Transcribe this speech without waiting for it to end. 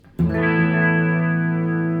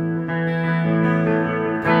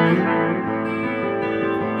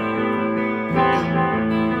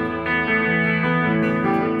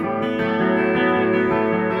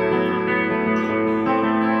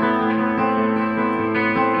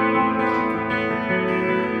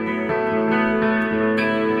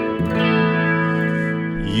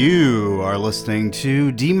listening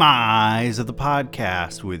to Demise of the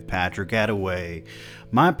Podcast with Patrick Attaway,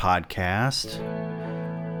 my podcast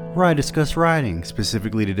where I discuss writing,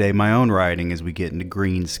 specifically today my own writing as we get into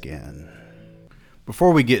Greenskin.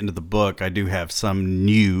 Before we get into the book, I do have some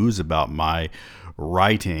news about my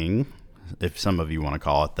writing, if some of you want to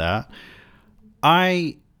call it that.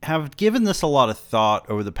 I have given this a lot of thought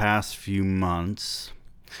over the past few months,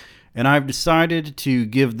 and I've decided to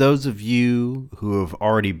give those of you who have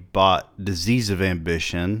already bought Disease of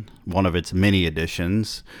Ambition, one of its many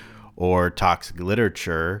editions, or Toxic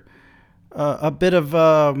Literature, a bit of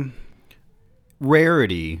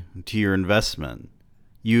rarity to your investment.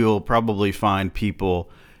 You'll probably find people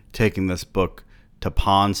taking this book to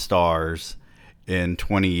Pawn Stars in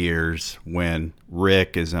 20 years when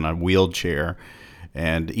Rick is in a wheelchair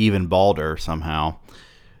and even Balder somehow.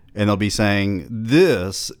 And they'll be saying,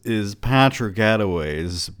 this is Patrick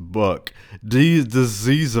Attaway's book,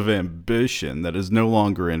 Disease of Ambition, that is no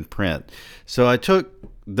longer in print. So I took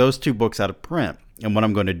those two books out of print. And what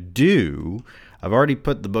I'm going to do, I've already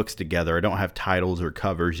put the books together. I don't have titles or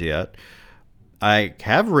covers yet. I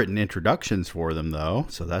have written introductions for them, though,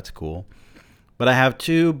 so that's cool. But I have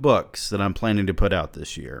two books that I'm planning to put out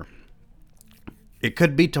this year. It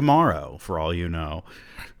could be tomorrow, for all you know.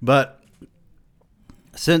 But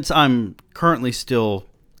since I'm currently still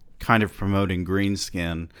kind of promoting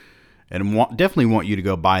Greenskin and definitely want you to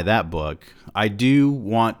go buy that book, I do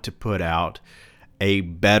want to put out a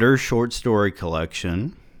better short story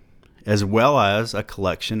collection as well as a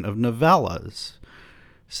collection of novellas.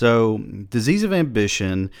 So Disease of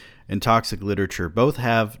Ambition and Toxic Literature both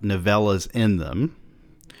have novellas in them,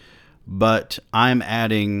 but I'm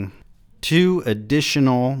adding two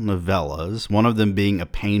additional novellas, one of them being A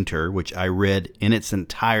Painter, which I read in its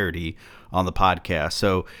entirety on the podcast.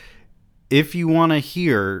 So if you want to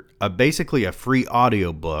hear basically a free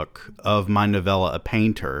audiobook of my novella, A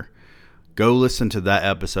Painter, go listen to that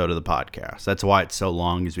episode of the podcast. That's why it's so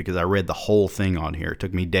long, is because I read the whole thing on here. It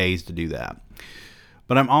took me days to do that.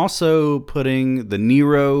 But I'm also putting the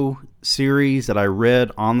Nero series that I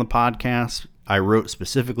read on the podcast, I wrote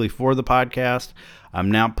specifically for the podcast. I'm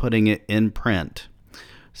now putting it in print.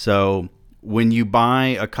 So when you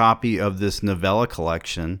buy a copy of this novella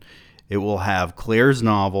collection, it will have Claire's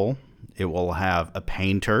novel, it will have A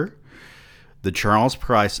Painter, the Charles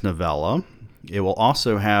Price novella. It will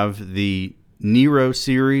also have the Nero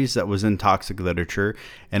series that was in Toxic Literature,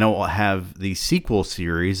 and it will have the sequel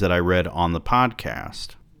series that I read on the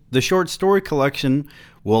podcast. The short story collection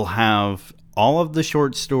will have all of the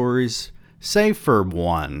short stories, save for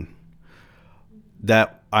one,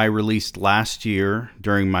 that I released last year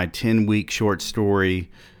during my 10-week short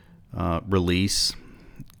story release.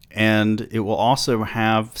 And it will also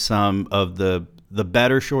have some of the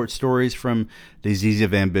better short stories from Disease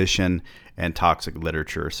of Ambition and Toxic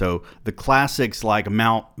Literature. So the classics like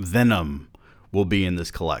Mount Venom will be in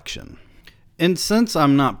this collection. And since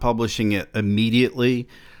I'm not publishing it immediately,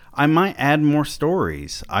 I might add more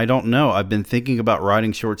stories. I don't know. I've been thinking about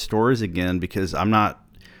writing short stories again because I'm not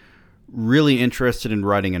really interested in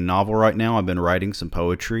writing a novel right now. I've been writing some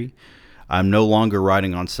poetry. I'm no longer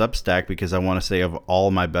writing on Substack because I want to save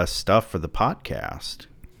all my best stuff for the podcast.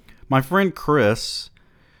 My friend Chris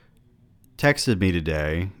texted me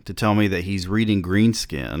today to tell me that he's reading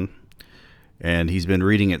Greenskin, and he's been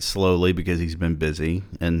reading it slowly because he's been busy.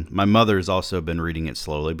 And my mother's also been reading it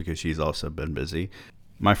slowly because she's also been busy.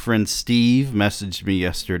 My friend Steve messaged me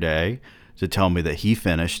yesterday to tell me that he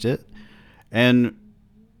finished it, and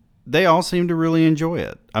they all seem to really enjoy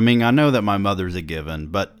it. I mean, I know that my mother's a given,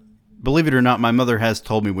 but believe it or not, my mother has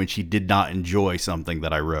told me when she did not enjoy something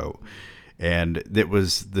that I wrote. And it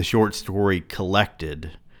was the short story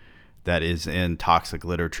Collected that is in Toxic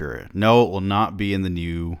Literature. No, it will not be in the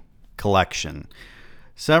new collection.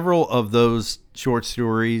 Several of those short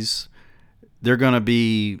stories, they're going to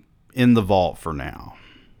be in the vault for now.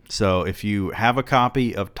 So if you have a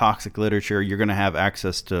copy of Toxic Literature, you're going to have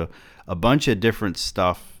access to a bunch of different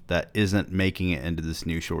stuff that isn't making it into this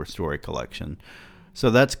new short story collection. So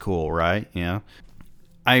that's cool, right? Yeah.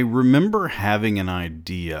 I remember having an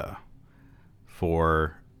idea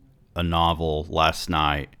for a novel last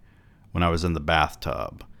night when I was in the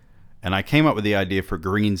bathtub. And I came up with the idea for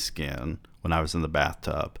Greenskin when I was in the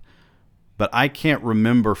bathtub. But I can't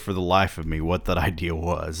remember for the life of me what that idea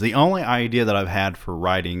was. The only idea that I've had for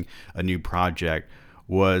writing a new project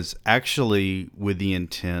was actually with the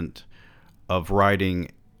intent of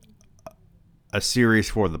writing a series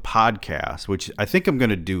for the podcast, which I think I'm going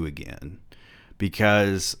to do again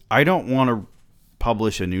because I don't want to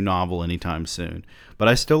publish a new novel anytime soon, but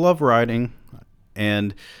I still love writing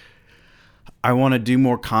and I want to do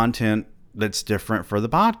more content that's different for the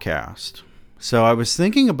podcast. So I was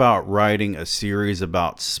thinking about writing a series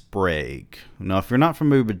about Sprague. Now, if you're not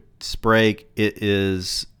familiar with Sprague, it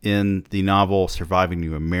is in the novel Surviving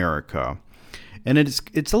New America. And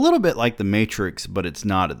it's a little bit like The Matrix, but it's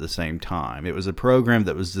not at the same time. It was a program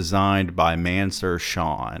that was designed by Mansur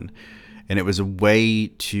Sean, and it was a way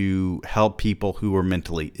to help people who were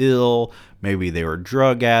mentally ill. Maybe they were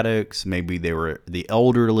drug addicts, maybe they were the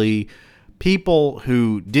elderly. People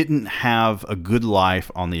who didn't have a good life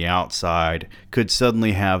on the outside could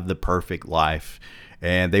suddenly have the perfect life,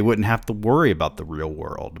 and they wouldn't have to worry about the real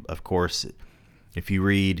world. Of course, if you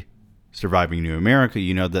read Surviving New America,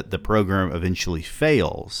 you know that the program eventually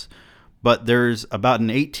fails. But there's about an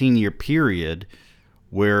 18-year period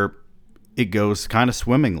where it goes kind of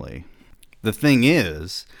swimmingly. The thing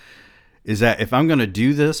is that if I'm going to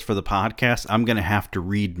do this for the podcast, I'm going to have to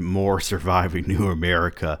read more Surviving New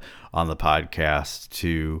America on the podcast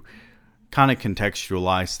to kind of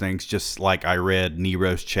contextualize things, just like I read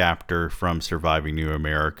Nero's chapter from Surviving New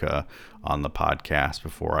America on the podcast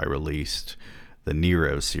before I released the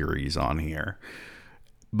Nero series on here.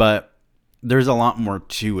 But there's a lot more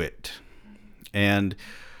to it. And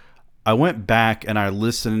I went back and I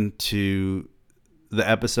listened to the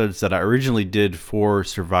episodes that I originally did for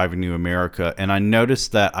Surviving New America, and I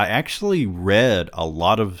noticed that I actually read a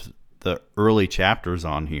lot of the early chapters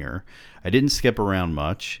on here. I didn't skip around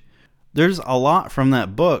much. There's a lot from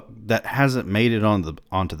that book that hasn't made it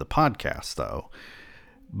onto the podcast, though.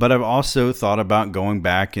 But I've also thought about going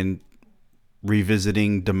back and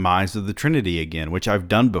revisiting Demise of the Trinity again, which I've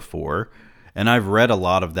done before, and I've read a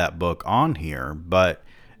lot of that book on here, but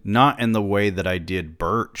not in the way that I did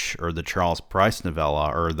Birch or the Charles Price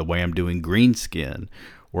novella, or the way I'm doing Greenskin,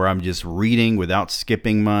 where I'm just reading without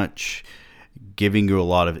skipping much, giving you a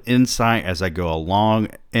lot of insight as I go along.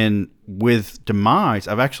 And with Demise,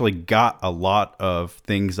 I've actually got a lot of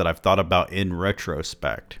things that I've thought about in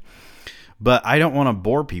retrospect. But I don't want to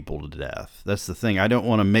bore people to death. That's the thing. I don't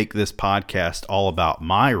want to make this podcast all about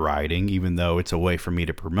my writing, even though it's a way for me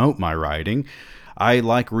to promote my writing. I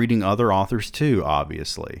like reading other authors too,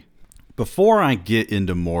 obviously. Before I get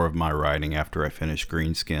into more of my writing after I finish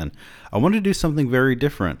Greenskin, I want to do something very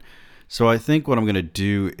different. So I think what I'm going to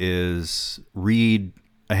do is read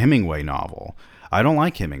a Hemingway novel. I don't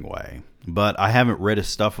like Hemingway, but I haven't read his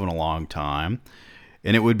stuff in a long time.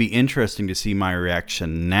 And it would be interesting to see my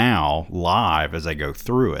reaction now live as I go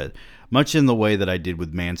through it, much in the way that I did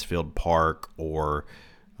with Mansfield Park or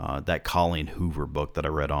that Colleen Hoover book that I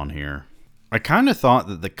read on here. I kind of thought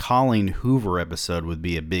that the Colleen Hoover episode would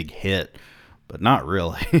be a big hit, but not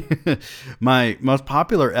really. My most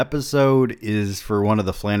popular episode is for one of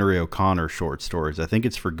the Flannery O'Connor short stories. I think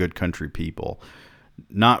it's For Good Country People.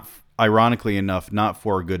 Not, ironically enough, Not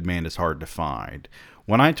For a Good Man Is Hard to Find.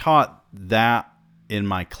 When I taught that in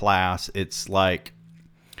my class, it's like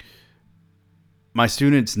my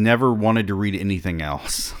students never wanted to read anything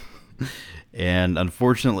else. And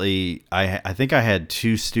unfortunately, I think I had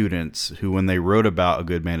two students who, when they wrote about A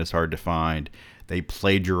Good Man Is Hard to Find, they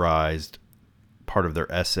plagiarized part of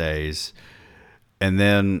their essays. And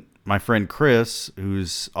then my friend Chris,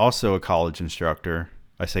 who's also a college instructor,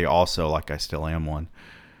 I say also like I still am one,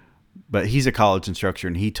 but he's a college instructor,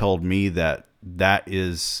 and he told me that that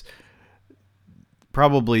is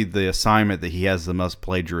probably the assignment that he has the most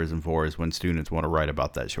plagiarism for, is when students want to write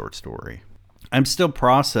about that short story. I'm still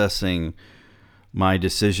processing my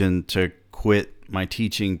decision to quit my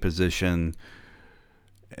teaching position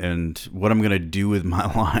and what I'm going to do with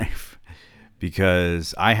my life,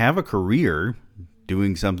 because I have a career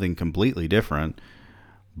doing something completely different,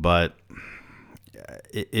 but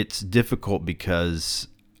it's difficult because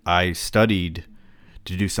I studied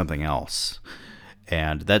to do something else.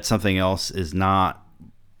 And that something else is not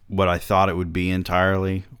what I thought it would be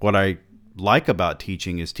entirely. What I like about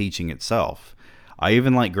teaching is teaching itself. I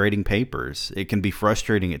even like grading papers. It can be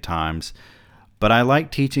frustrating at times, but I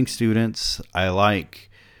like teaching students. I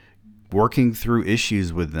like working through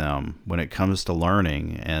issues with them when it comes to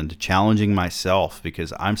learning and challenging myself,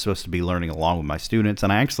 because I'm supposed to be learning along with my students.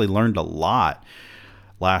 And I actually learned a lot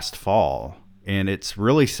last fall. And it's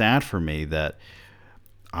really sad for me that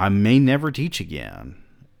I may never teach again,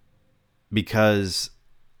 because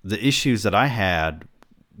the issues that I had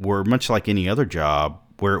were much like any other job,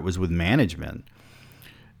 where it was with management.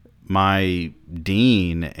 My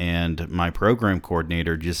dean and my program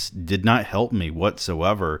coordinator just did not help me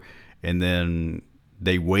whatsoever. And then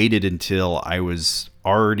they waited until I was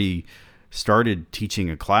already started teaching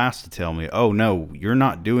a class to tell me, oh no, you're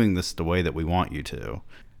not doing this the way that we want you to.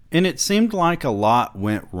 And it seemed like a lot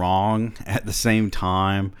went wrong at the same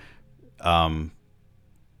time.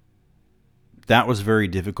 that was very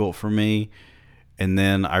difficult for me. And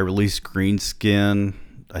then I released Greenskin,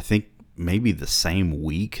 I think maybe the same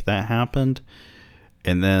week that happened.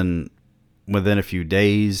 And then within a few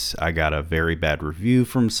days, I got a very bad review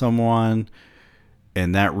from someone,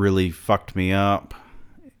 and that really fucked me up.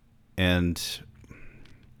 And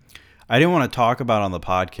I didn't want to talk about it on the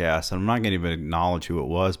podcast, and I'm not going to even acknowledge who it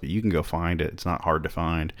was, but you can go find it. It's not hard to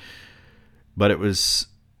find. But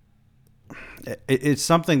it's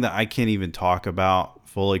something that I can't even talk about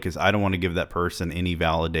fully because I don't want to give that person any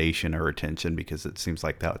validation or attention because it seems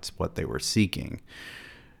like that's what they were seeking.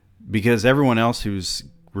 Because everyone else who's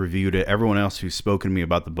reviewed it, everyone else who's spoken to me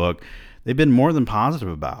about the book, they've been more than positive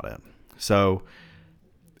about it. So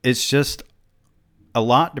it's just a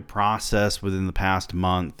lot to process within the past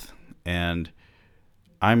month, and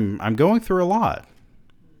I'm going through a lot.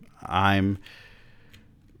 I'm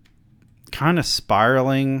kind of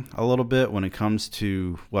spiraling a little bit when it comes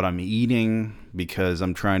to what I'm eating because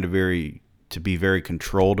I'm trying to be very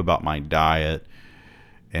controlled about my diet.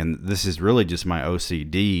 And this is really just my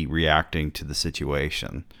OCD reacting to the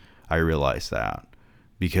situation. I realize that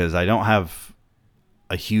because I don't have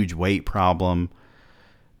a huge weight problem.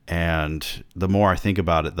 And the more I think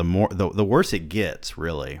about it, the worse it gets,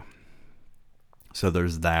 really. So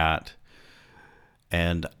there's that.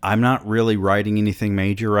 And I'm not really writing anything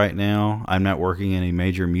major right now. I'm not working any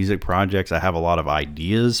major music projects. I have a lot of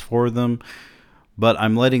ideas for them, but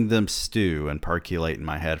I'm letting them stew and percolate in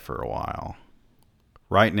my head for a while.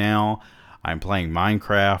 Right now, I'm playing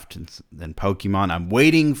Minecraft and Pokemon. I'm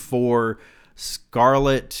waiting for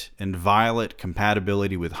Scarlet and Violet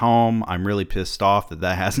compatibility with home. I'm really pissed off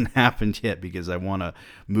that hasn't happened yet because I want to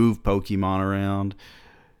move Pokemon around.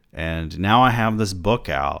 And now I have this book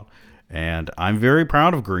out. And I'm very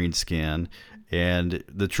proud of Greenskin. And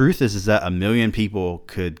the truth is that 1 million people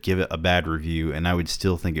could give it a bad review, and I would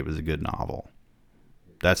still think it was a good novel.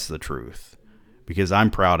 That's the truth. Because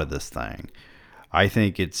I'm proud of this thing. I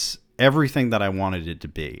think it's everything that I wanted it to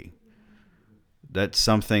be. That's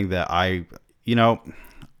something that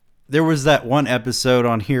there was that one episode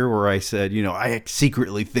on here where I said, I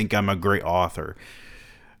secretly think I'm a great author.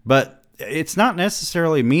 But it's not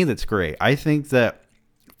necessarily me that's great. I think that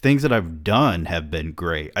things that I've done have been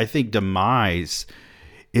great. I think Demise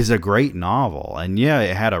is a great novel. And yeah,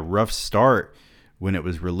 it had a rough start when it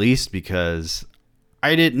was released because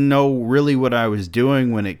I didn't know really what I was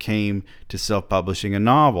doing when it came to self-publishing a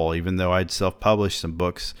novel, even though I'd self-published some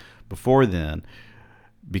books before then.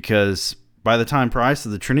 Because by the time Price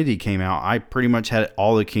of the Trinity came out, I pretty much had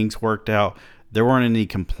all the kinks worked out. There weren't any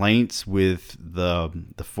complaints with the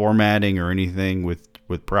formatting or anything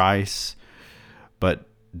with Price. But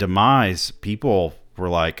Demise, people were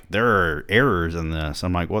like, there are errors in this.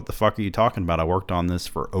 I'm like, what the fuck are you talking about? I worked on this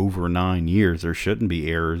for over 9 years. There shouldn't be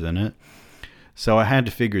errors in it. So I had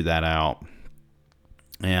to figure that out.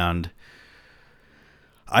 And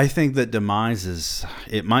I think that Demise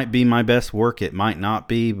it might be my best work. It might not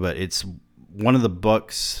be, but it's one of the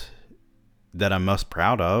books that I'm most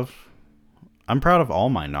proud of. I'm proud of all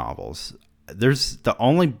my novels. There's the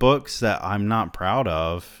only books that I'm not proud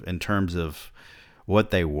of in terms of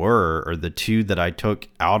what they were are the two that I took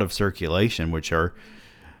out of circulation, which are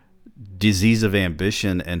Disease of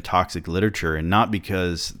Ambition and Toxic Literature. And not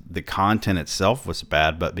because the content itself was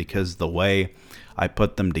bad, but because the way I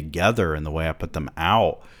put them together and the way I put them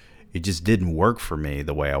out, it just didn't work for me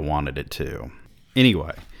the way I wanted it to.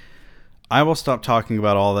 Anyway, I will stop talking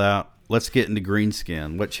about all that. Let's get into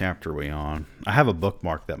Greenskin. What chapter are we on? I have a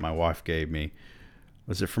bookmark that my wife gave me.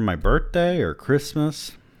 Was it for my birthday or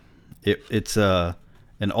Christmas? It's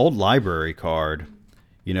an old library card,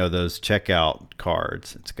 those checkout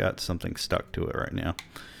cards. It's got something stuck to it right now.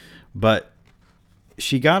 But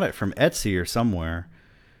she got it from Etsy or somewhere.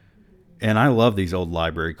 And I love these old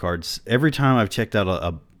library cards. Every time I've checked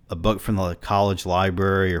out a book from the college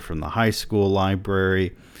library or from the high school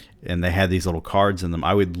library, and they had these little cards in them,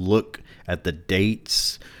 I would look at the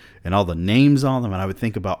dates and all the names on them, and I would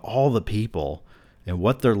think about all the people and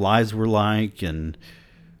what their lives were like and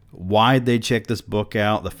why they checked this book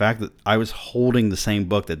out. The fact that I was holding the same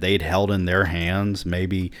book that they'd held in their hands,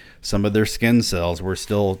 maybe some of their skin cells were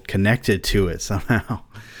still connected to it somehow.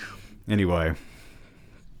 Anyway,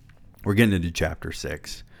 we're getting into chapter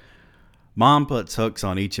 6. Mom puts hooks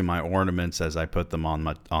on each of my ornaments as I put them on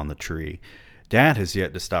the tree. Dad has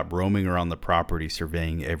yet to stop roaming around the property,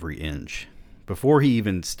 surveying every inch. Before he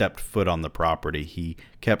even stepped foot on the property, he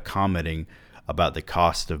kept commenting about the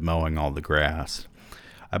cost of mowing all the grass.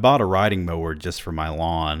 I bought a riding mower just for my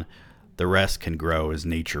lawn. The rest can grow as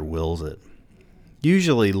nature wills it.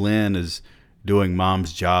 Usually Lynn is doing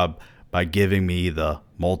Mom's job by giving me the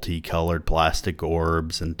multicolored plastic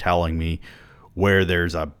orbs and telling me where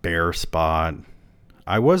there's a bare spot.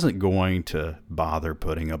 I wasn't going to bother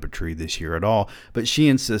putting up a tree this year at all, but she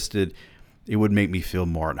insisted it would make me feel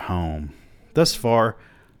more at home. Thus far,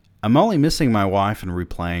 I'm only missing my wife and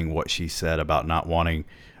replaying what she said about not wanting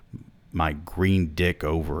my green dick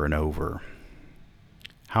over and over.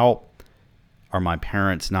 How are my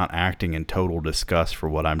parents not acting in total disgust for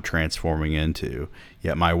what I'm transforming into,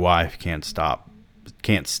 yet my wife can't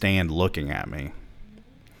stand looking at me?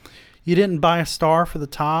 You didn't buy a star for the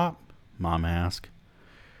top? Mom asked.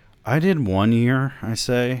 I did one year, I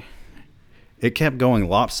say. It kept going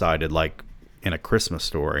lopsided like in a Christmas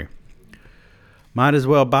Story. Might as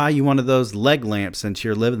well buy you one of those leg lamps since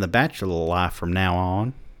you're living the bachelor life from now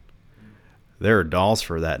on. There are dolls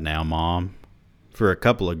for that now, Mom. For a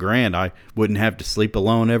couple of grand, I wouldn't have to sleep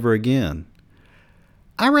alone ever again.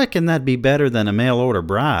 I reckon that'd be better than a mail-order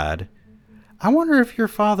bride. I wonder if your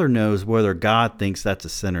father knows whether God thinks that's a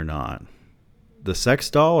sin or not. The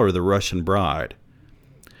sex doll or the Russian bride?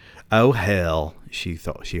 Oh, hell, she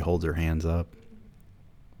holds her hands up.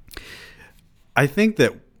 I think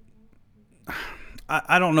that,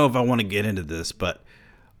 I don't know if I want to get into this, but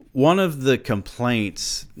one of the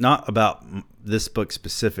complaints, not about this book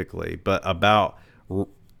specifically, but about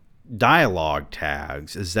dialogue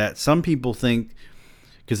tags, is that some people think,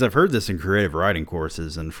 because I've heard this in creative writing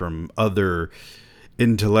courses and from other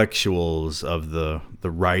intellectuals of the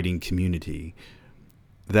writing community,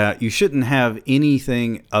 that you shouldn't have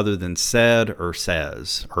anything other than said or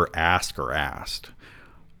says or asked.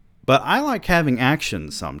 But I like having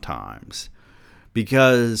action sometimes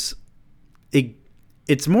because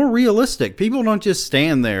it's more realistic. People don't just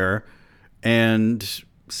stand there and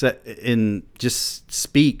just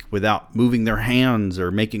speak without moving their hands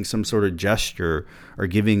or making some sort of gesture or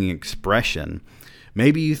giving an expression.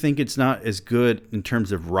 Maybe you think it's not as good in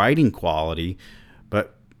terms of writing quality,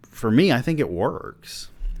 but for me, I think it works.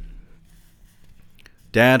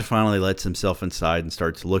 Dad finally lets himself inside and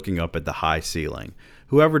starts looking up at the high ceiling.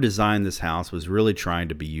 Whoever designed this house was really trying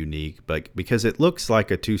to be unique, but because it looks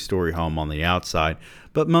like a 2-story home on the outside,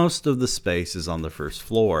 but most of the space is on the first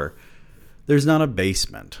floor. There's not a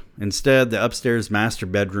basement. Instead, the upstairs master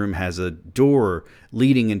bedroom has a door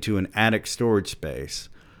leading into an attic storage space.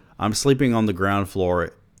 I'm sleeping on the ground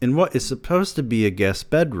floor in what is supposed to be a guest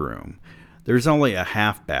bedroom. There's only a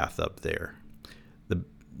half bath up there. The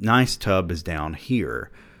nice tub is down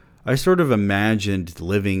here. I sort of imagined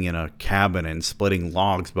living in a cabin and splitting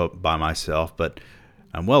logs by myself, but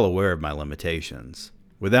I'm well aware of my limitations.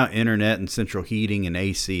 Without internet and central heating and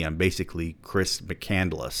AC, I'm basically Chris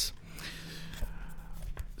McCandless.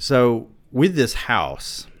 So with this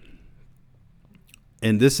house,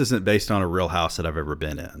 and this isn't based on a real house that I've ever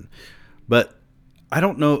been in, but I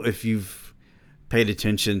don't know if you've paid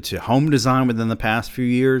attention to home design within the past few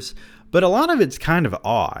years, but a lot of it's kind of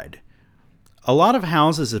odd. A lot of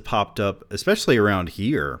houses have popped up, especially around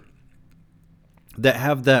here, that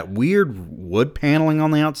have that weird wood paneling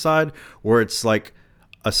on the outside where it's like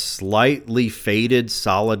a slightly faded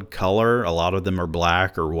solid color. A lot of them are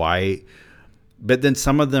black or white, but then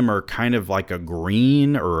some of them are kind of like a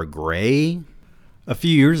green or a gray. A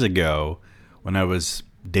few years ago, when I was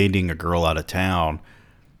dating a girl out of town,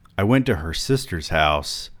 I went to her sister's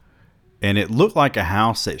house, and it looked like a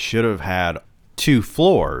house that should have had 2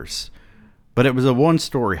 floors. But it was a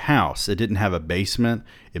 1-story house. It didn't have a basement.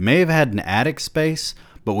 It may have had an attic space,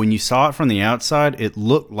 but when you saw it from the outside, it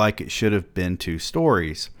looked like it should have been 2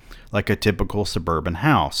 stories, like a typical suburban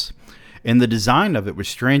house. And the design of it was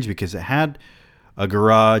strange because it had a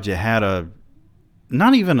garage. It had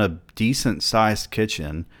not even a decent-sized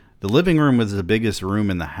kitchen. The living room was the biggest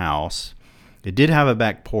room in the house. It did have a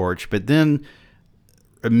back porch, but then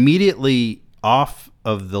immediately off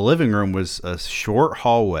of the living room was a short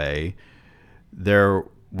hallway. There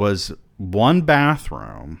was 1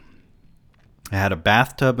 bathroom. It had a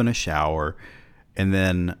bathtub and a shower, and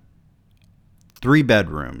then 3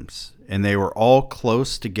 bedrooms, and they were all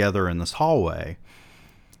close together in this hallway.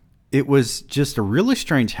 It was just a really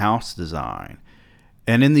strange house design.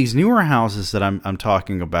 And in these newer houses that I'm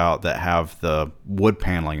talking about that have the wood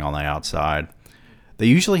paneling on the outside, they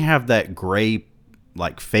usually have that gray,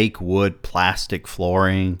 like fake wood plastic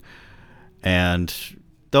flooring, and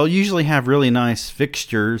they'll usually have really nice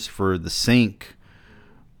fixtures for the sink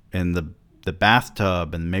and the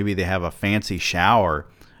bathtub, and maybe they have a fancy shower.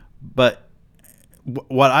 But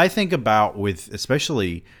what I think about with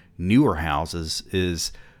especially newer houses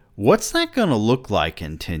is, what's that going to look like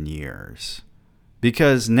in 10 years?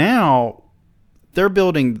 Because now they're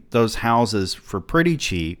building those houses for pretty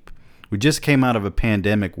cheap We just came out of a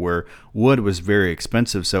pandemic where wood was very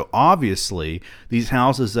expensive. So obviously, these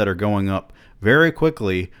houses that are going up very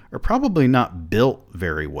quickly are probably not built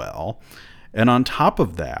very well. And on top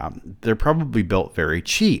of that, they're probably built very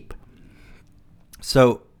cheap.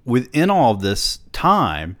 So within all of this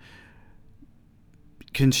time,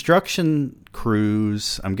 construction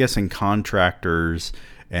crews, I'm guessing contractors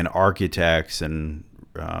and architects and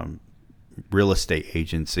real estate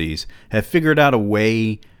agencies have figured out a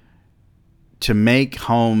way to make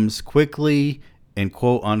homes quickly and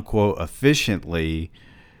quote unquote efficiently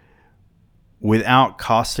without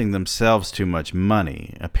costing themselves too much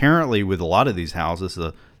money. Apparently, with a lot of these houses,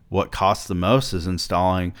 what costs the most is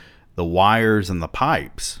installing the wires and the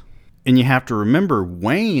pipes. And you have to remember,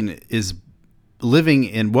 Wayne is living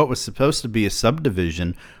in what was supposed to be a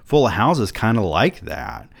subdivision full of houses kind of like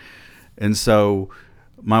that. And so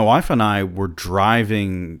my wife and I were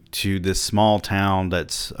driving to this small town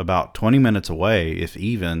that's about 20 minutes away, if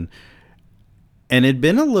even. And it'd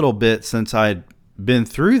been a little bit since I'd been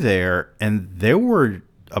through there, and there were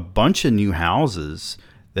a bunch of new houses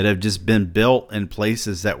that have just been built in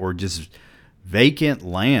places that were just vacant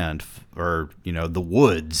land, or, the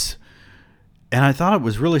woods. And I thought it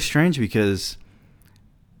was really strange because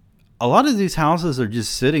a lot of these houses are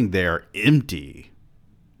just sitting there empty.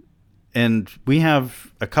 And we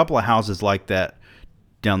have a couple of houses like that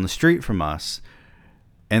down the street from us,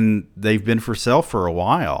 and they've been for sale for a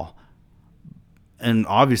while. And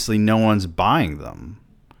obviously no one's buying them.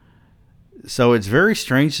 So it's very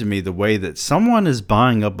strange to me the way that someone is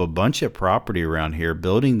buying up a bunch of property around here,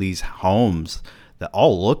 building these homes that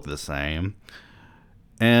all look the same,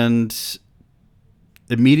 and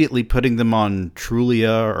immediately putting them on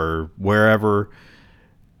Trulia or wherever.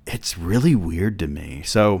 It's really weird to me.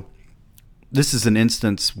 So this is an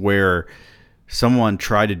instance where someone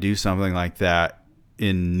tried to do something like that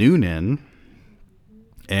in Newnan,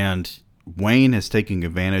 and Wayne is taking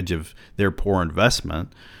advantage of their poor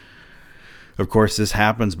investment. Of course, this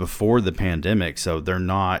happens before the pandemic, so they're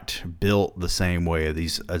not built the same way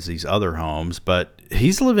as these other homes. But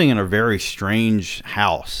he's living in a very strange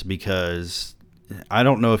house, because I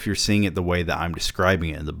don't know if you're seeing it the way that I'm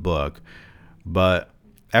describing it in the book, but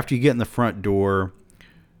after you get in the front door,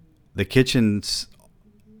 the kitchen's,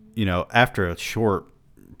 after a short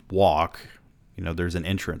walk, there's an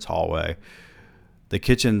entrance hallway. The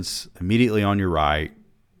kitchen's immediately on your right.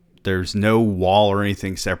 There's no wall or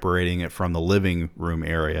anything separating it from the living room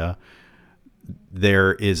area.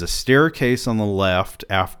 There is a staircase on the left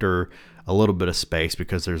after a little bit of space,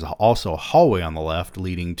 because there's also a hallway on the left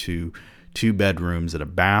leading to 2 bedrooms and a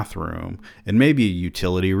bathroom and maybe a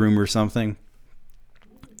utility room or something.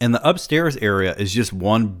 And the upstairs area is just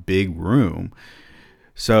one big room.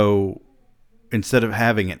 So instead of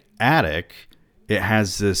having an attic, it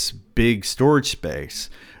has this big storage space.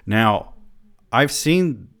 Now, I've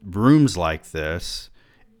seen rooms like this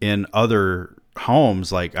in other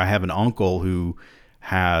homes. Like, I have an uncle who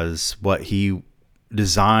has what he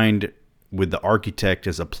designed with the architect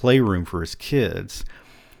as a playroom for his kids,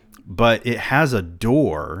 but it has a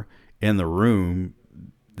door in the room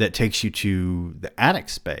that takes you to the attic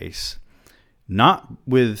space, not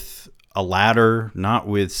with a ladder, not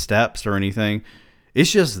with steps or anything.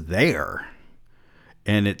 It's just there.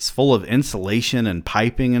 And it's full of insulation and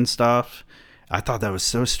piping and stuff. I thought that was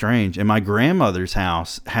so strange. And my grandmother's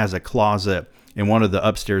house has a closet in one of the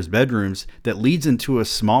upstairs bedrooms that leads into a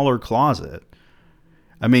smaller closet.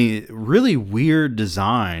 I mean, really weird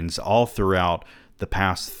designs all throughout the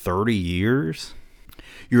past 30 years.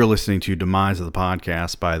 You're listening to Demise of the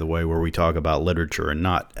Podcast, by the way, where we talk about literature and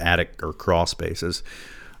not attic or crawl spaces.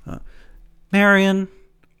 Marion,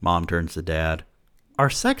 Mom turns to Dad, are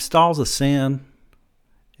sex dolls a sin?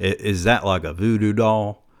 Is that like a voodoo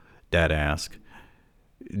doll? Dad asks.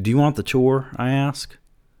 Do you want the chore? I ask.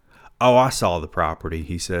 Oh, I saw the property,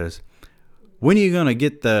 he says. When are you going to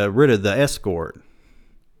get rid of the escort?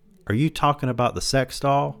 Are you talking about the sex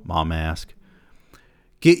doll? Mom asks.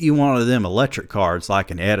 Get you one of them electric cars like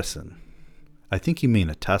an Edison. I think you mean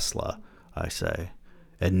a Tesla, I say.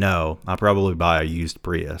 And no, I'll probably buy a used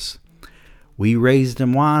Prius. We raised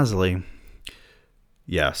him wisely.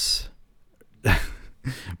 Yes.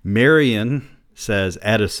 Marion says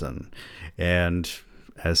Edison. And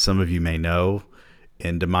as some of you may know,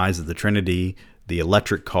 in Demise of the Trinity, the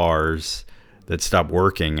electric cars that stop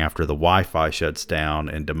working after the Wi-Fi shuts down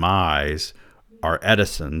in Demise are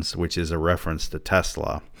Edisons, which is a reference to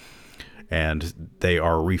Tesla. And they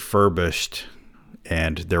are refurbished,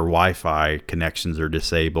 and their Wi-Fi connections are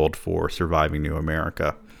disabled for Surviving New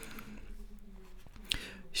America.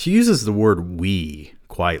 She uses the word we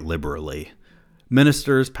quite liberally.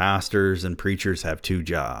 Ministers, pastors, and preachers have two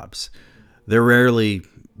jobs. They're rarely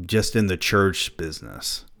just in the church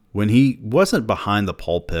business. When he wasn't behind the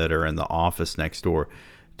pulpit or in the office next door,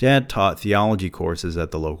 Dad taught theology courses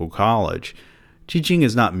at the local college. Teaching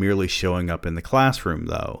is not merely showing up in the classroom,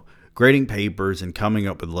 though. Grading papers and coming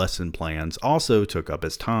up with lesson plans also took up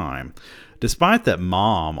his time. Despite that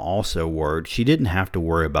Mom also worked, she didn't have to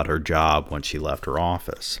worry about her job when she left her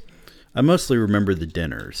office. I mostly remember the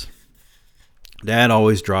dinners. Dad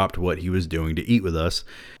always dropped what he was doing to eat with us,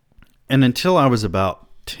 and until I was about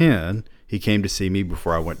 10, he came to see me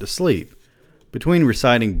before I went to sleep. Between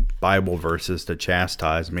reciting Bible verses to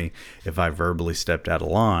chastise me if I verbally stepped out of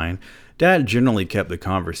line, Dad generally kept the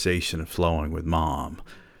conversation flowing with Mom.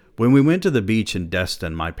 When we went to the beach in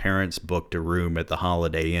Destin, my parents booked a room at the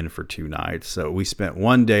Holiday Inn for 2 nights, so we spent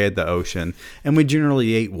one day at the ocean, and we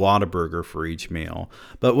generally ate Whataburger for each meal.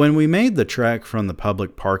 But when we made the trek from the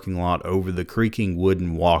public parking lot over the creaking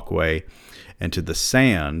wooden walkway and to the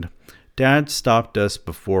sand, Dad stopped us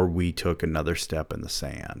before we took another step in the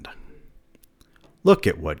sand. "Look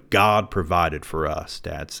at what God provided for us,"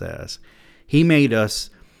 Dad says. "He made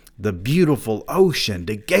us the beautiful ocean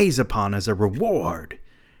to gaze upon as a reward.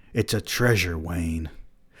 It's a treasure, Wayne.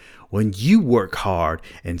 When you work hard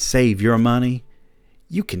and save your money,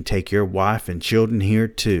 you can take your wife and children here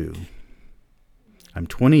too." I'm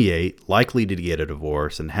 28, likely to get a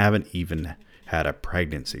divorce, and haven't even had a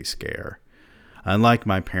pregnancy scare. Unlike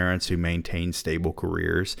my parents, who maintained stable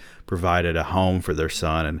careers, provided a home for their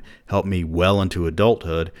son, and helped me well into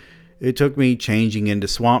adulthood, it took me changing into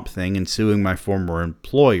Swamp Thing and suing my former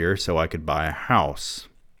employer so I could buy a house.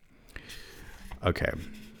 Okay.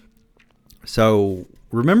 So,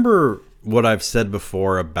 remember what I've said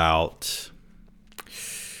before about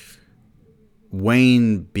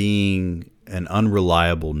Wayne being an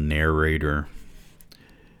unreliable narrator?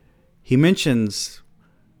 He mentions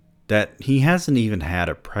that he hasn't even had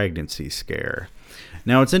a pregnancy scare.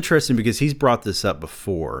 Now, it's interesting because he's brought this up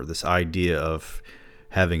before, this idea of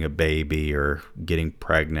having a baby or getting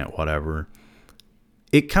pregnant, whatever.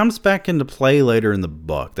 It comes back into play later in the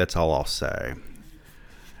book, that's all I'll say.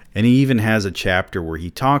 And he even has a chapter where he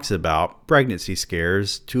talks about pregnancy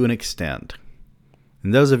scares to an extent.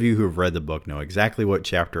 And those of you who have read the book know exactly what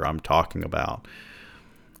chapter I'm talking about.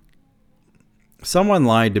 Someone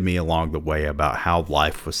lied to me along the way about how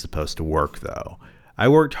life was supposed to work, though. I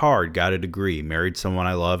worked hard, got a degree, married someone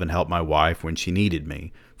I love, and helped my wife when she needed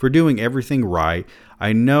me. For doing everything right,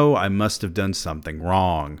 I know I must have done something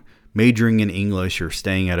wrong. Majoring in English or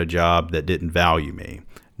staying at a job that didn't value me.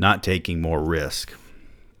 Not taking more risk.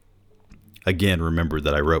 Again, remember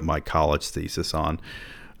that I wrote my college thesis on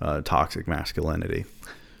toxic masculinity.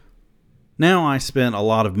 Now I spent a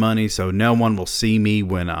lot of money, so no one will see me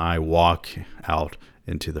when I walk out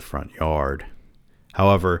into the front yard.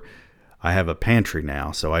 However, I have a pantry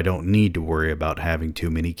now, so I don't need to worry about having too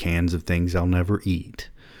many cans of things I'll never eat.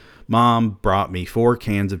 Mom brought me 4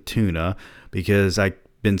 cans of tuna because I've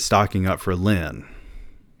been stocking up for Lynn.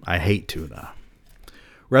 I hate tuna.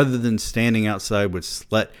 Rather than standing outside with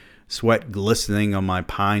sweat glistening on my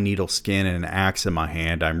pine needle skin and an axe in my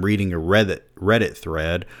hand, I'm reading a Reddit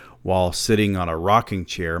thread while sitting on a rocking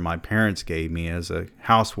chair my parents gave me as a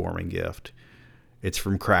housewarming gift. It's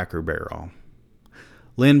from Cracker Barrel.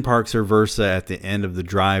 Lynn parks her Versa at the end of the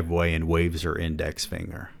driveway and waves her index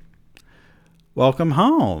finger. "Welcome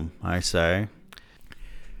home," I say.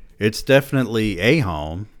 "It's definitely a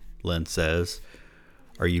home," Lynn says.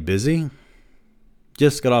 "Are you busy?"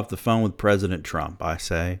 "Just got off the phone with President Trump," I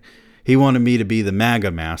say. "He wanted me to be the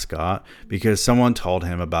MAGA mascot because someone told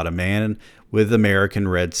him about a man with American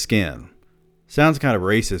red skin. Sounds kind of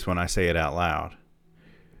racist when I say it out loud."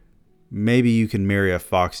 "Maybe you can marry a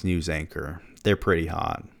Fox News anchor. They're pretty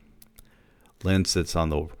hot." Lynn sits on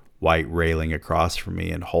the white railing across from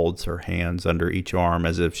me and holds her hands under each arm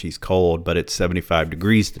as if she's cold, but it's 75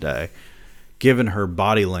 degrees today. Given her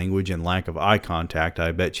body language and lack of eye contact,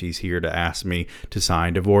 I bet she's here to ask me to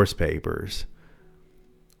sign divorce papers.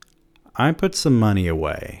 "I put some money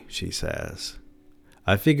away," she says.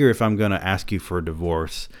 "I figure if I'm going to ask you for a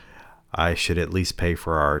divorce, I should at least pay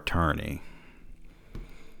for our attorney."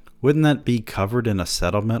 "Wouldn't that be covered in a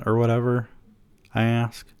settlement or whatever?" I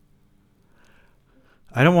ask.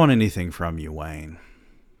 "I don't want anything from you, Wayne.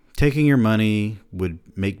 Taking your money would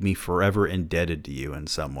make me forever indebted to you in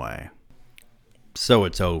some way." "So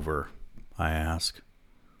it's over?" I ask.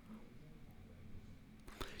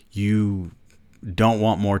 "You don't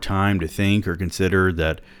want more time to think or consider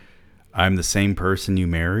that I'm the same person you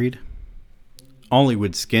married? Only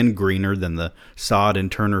with skin greener than the sod in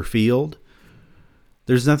Turner Field?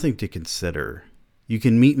 There's nothing to consider. You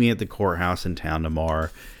can meet me at the courthouse in town tomorrow,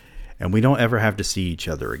 and we don't ever have to see each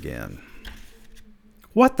other again."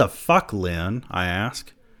 "What the fuck, Lynn?" I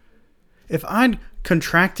ask. "If I'd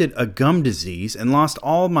contracted a gum disease and lost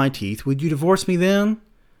all my teeth, would you divorce me then?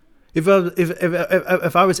 If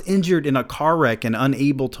I was injured in a car wreck and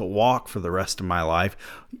unable to walk for the rest of my life,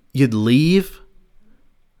 you'd leave?"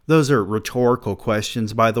 Those are rhetorical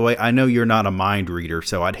questions, by the way. I know you're not a mind reader,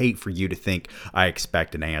 so I'd hate for you to think I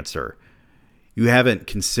expect an answer. You haven't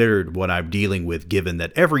considered what I'm dealing with, given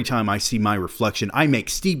that every time I see my reflection, I make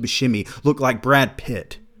Steve Buscemi look like Brad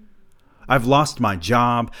Pitt. I've lost my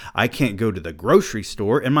job, I can't go to the grocery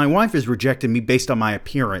store, and my wife has rejected me based on my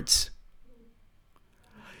appearance.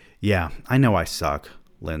 "Yeah, I know I suck,"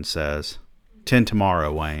 Lynn says. 10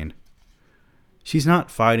 tomorrow, Wayne." She's not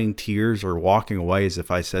fighting tears or walking away as if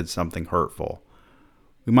I said something hurtful.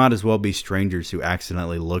 We might as well be strangers who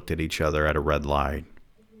accidentally looked at each other at a red light.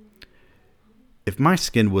 "If my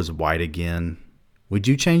skin was white again, would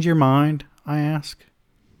you change your mind?" I ask.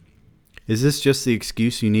 "Is this just the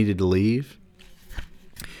excuse you needed to leave?"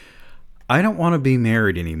 "I don't want to be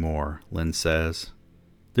married anymore," Lynn says.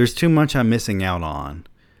 "There's too much I'm missing out on.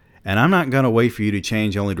 And I'm not going to wait for you to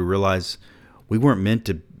change only to realize we weren't meant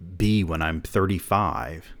to be when I'm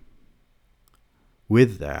 35.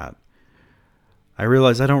 With that, I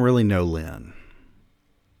realize I don't really know Lynn.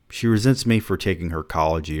 She resents me for taking her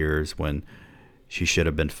college years when she should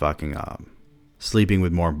have been fucking up, sleeping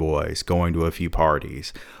with more boys, going to a few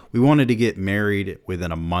parties. We wanted to get married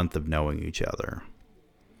within a month of knowing each other.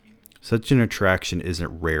 Such an attraction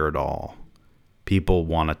isn't rare at all. People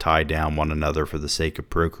want to tie down one another for the sake of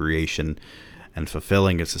procreation and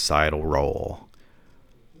fulfilling a societal role.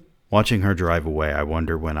 Watching her drive away, I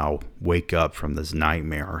wonder when I'll wake up from this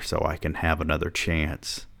nightmare so I can have another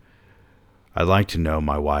chance. I'd like to know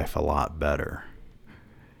my wife a lot better.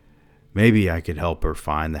 Maybe I could help her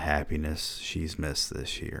find the happiness she's missed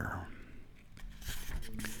this year.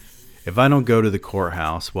 If I don't go to the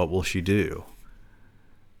courthouse, what will she do?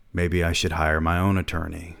 Maybe I should hire my own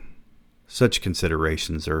attorney. Such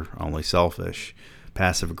considerations are only selfish,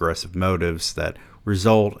 passive-aggressive motives that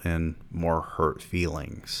result in more hurt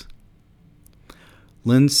feelings.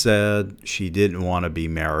 Lynn said she didn't want to be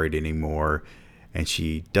married anymore, and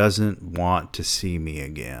she doesn't want to see me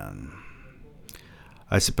again.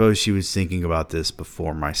 I suppose she was thinking about this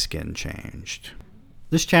before my skin changed.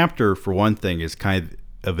 This chapter, for one thing, is kind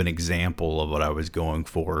of an example of what I was going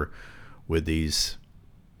for with these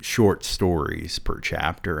short stories per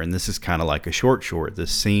chapter. And this is kind of like a short.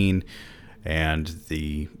 This scene and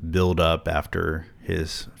the build up after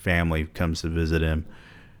his family comes to visit him.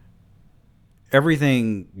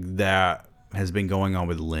 Everything that has been going on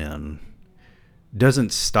with Lynn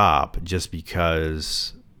doesn't stop just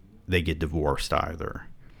because they get divorced either.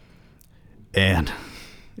 And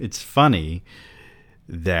it's funny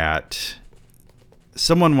that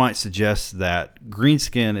someone might suggest that green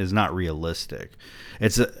skin is not realistic.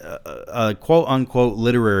 It's a quote-unquote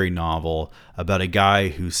literary novel about a guy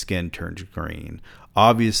whose skin turns green.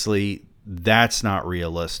 Obviously, that's not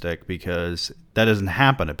realistic because that doesn't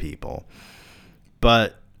happen to people.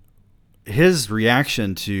 But his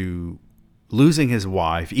reaction to losing his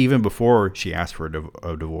wife, even before she asked for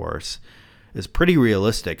a divorce, is pretty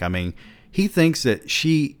realistic. I mean, he thinks that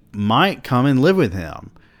she might come and live with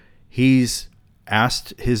him. He's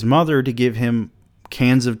asked his mother to give him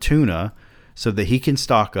cans of tuna so that he can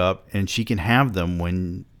stock up and she can have them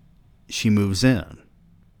when she moves in.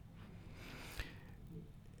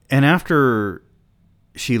 And after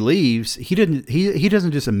she leaves, he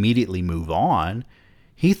doesn't just immediately move on.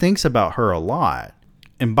 He thinks about her a lot.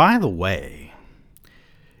 And by the way,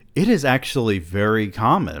 it is actually very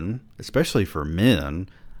common, especially for men,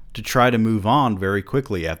 to try to move on very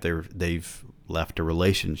quickly after they've left a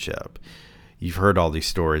relationship. You've heard all these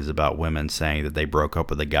stories about women saying that they broke up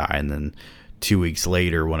with a guy and then 2 weeks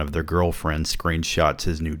later, one of their girlfriends screenshots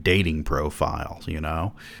his new dating profile, you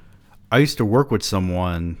know? I used to work with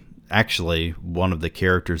someone, actually, one of the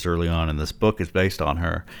characters early on in this book is based on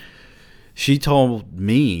her. She told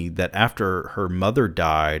me that after her mother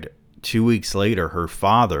died, 2 weeks later, her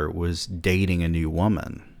father was dating a new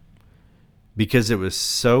woman because it was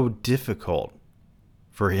so difficult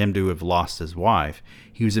for him to have lost his wife.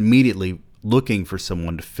 He was immediately looking for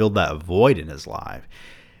someone to fill that void in his life.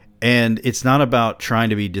 And it's not about trying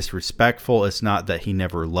to be disrespectful. It's not that he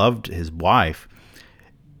never loved his wife.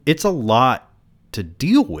 It's a lot to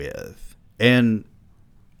deal with. And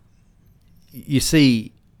you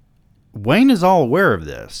see, Wayne is all aware of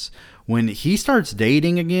this. When he starts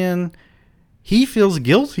dating again, he feels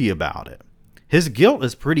guilty about it. His guilt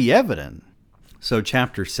is pretty evident. So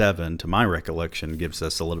chapter 7, to my recollection, gives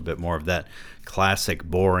us a little bit more of that classic,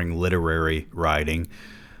 boring literary writing.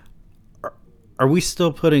 Are we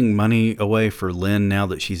still putting money away for Lynn now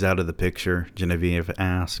that she's out of the picture? Genevieve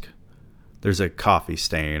asked. There's a coffee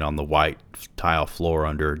stain on the white tile floor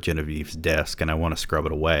under Genevieve's desk, and I want to scrub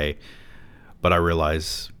it away. But I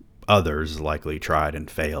realize others likely tried and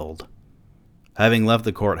failed. Having left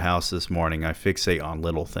the courthouse this morning, I fixate on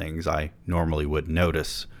little things I normally wouldn't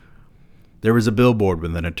notice. There was a billboard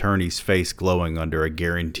with an attorney's face glowing under a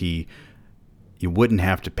guarantee you wouldn't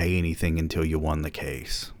have to pay anything until you won the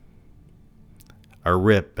case. A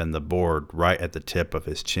rip in the board right at the tip of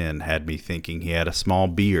his chin had me thinking he had a small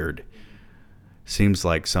beard. Seems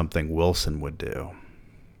like something Wilson would do.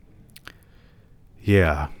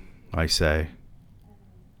 Yeah, I say.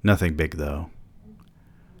 Nothing big, though.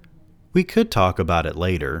 We could talk about it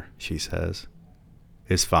later, she says.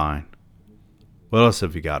 It's fine. What else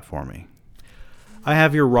have you got for me? I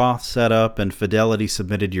have your Roth set up, and Fidelity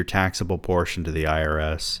submitted your taxable portion to the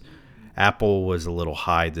IRS. Apple was a little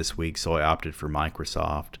high this week, so I opted for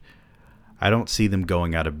Microsoft. I don't see them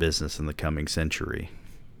going out of business in the coming century.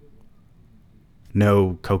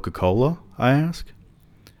 No Coca-Cola? I ask.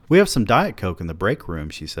 We have some Diet Coke in the break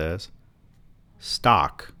room, she says.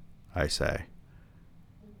 Stock, I say.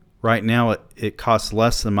 Right now it costs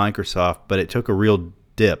less than Microsoft, but it took a real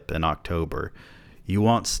dip in October. You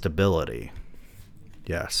want stability.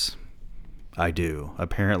 Yes, I do.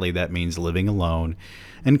 Apparently that means living alone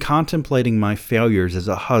and contemplating my failures as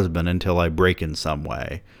a husband until I break in some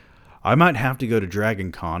way. I might have to go to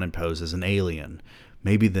Dragon Con and pose as an alien.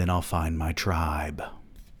 Maybe then I'll find my tribe.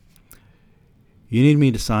 You need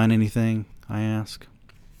me to sign anything? I ask.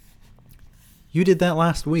 You did that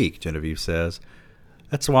last week, Genevieve says.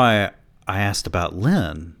 That's why I asked about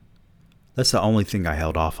Lynn. That's the only thing I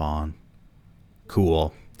held off on.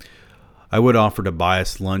 Cool. I would offer to buy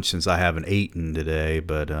us lunch since I haven't eaten today,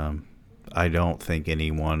 but I don't think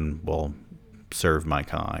anyone will serve my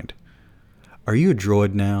kind. Are you a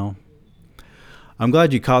droid now? I'm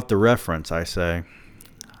glad you caught the reference, I say.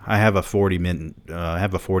 I have a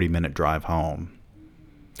 40-minute drive home.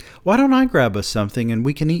 Why don't I grab us something and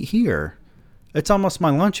we can eat here? It's almost my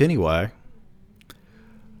lunch anyway.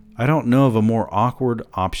 I don't know of a more awkward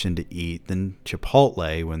option to eat than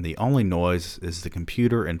Chipotle when the only noise is the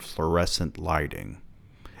computer and fluorescent lighting.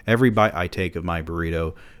 Every bite I take of my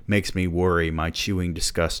burrito makes me worry my chewing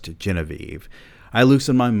disgust Genevieve. I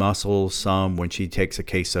loosen my muscles some when she takes a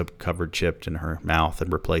queso-covered chip in her mouth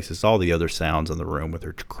and replaces all the other sounds in the room with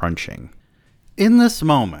her crunching. In this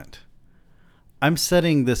moment, I'm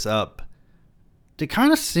setting this up to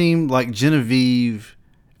kind of seem like Genevieve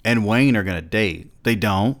and Wayne are going to date. They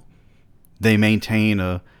don't. They maintain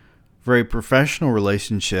a very professional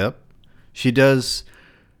relationship. She doesn't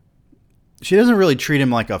really treat him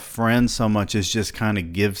like a friend so much as just kind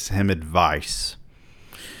of gives him advice.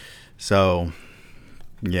 So,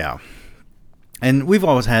 yeah. And we've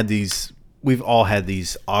all had these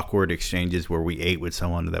awkward exchanges where we ate with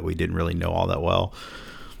someone that we didn't really know all that well.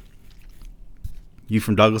 You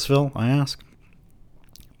from Douglasville? I ask.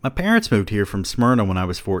 My parents moved here from Smyrna when I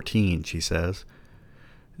was 14, she says.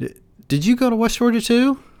 Did you go to West Georgia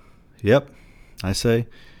too? Yep, I say.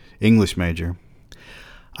 English major.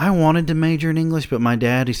 I wanted to major in English, but my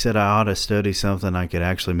daddy said I ought to study something I could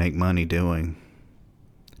actually make money doing.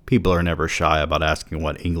 People are never shy about asking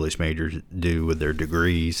what English majors do with their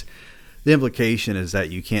degrees. The implication is that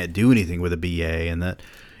you can't do anything with a BA, and that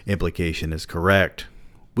implication is correct.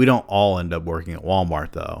 We don't all end up working at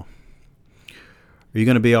Walmart, though. Are you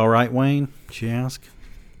going to be all right, Wayne? She asked.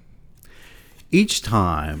 Each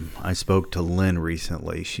time I spoke to Lynn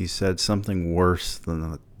recently, she said something worse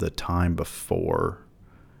than the time before.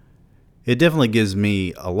 It definitely gives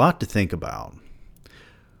me a lot to think about.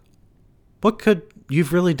 What could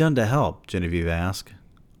you've really done to help? Genevieve asked.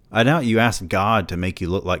 I doubt you asked God to make you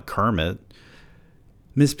look like Kermit.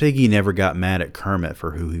 Miss Piggy never got mad at Kermit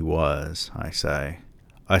for who he was, I say.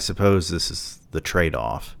 I suppose this is the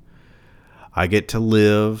trade-off. I get to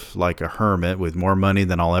live like a hermit with more money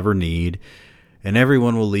than I'll ever need, and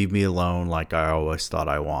everyone will leave me alone like I always thought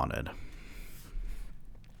I wanted.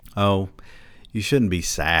 Oh, you shouldn't be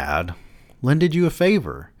sad. Lynn did you a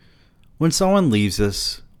favor. When someone leaves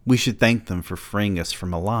us, we should thank them for freeing us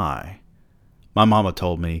from a lie. My mama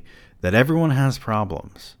told me that everyone has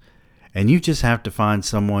problems, and you just have to find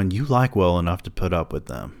someone you like well enough to put up with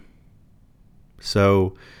them.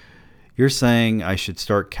 So, you're saying I should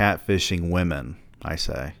start catfishing women, I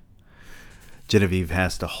say. Genevieve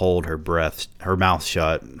has to hold her mouth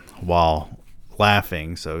shut while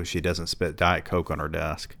laughing so she doesn't spit Diet Coke on her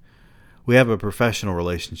desk. We have a professional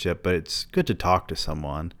relationship, but it's good to talk to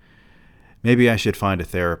someone. Maybe I should find a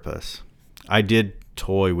therapist. I did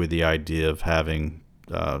toy with the idea of having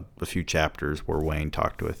a few chapters where Wayne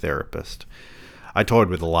talked to a therapist. I toyed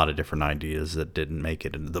with a lot of different ideas that didn't make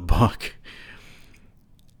it into the book.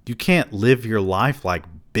 You can't live your life like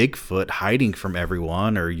Bigfoot, hiding from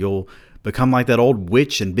everyone, or you'll become like that old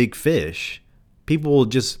witch in Big Fish. People will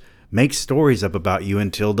just make stories up about you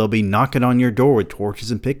until they'll be knocking on your door with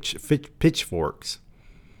torches and pitchforks.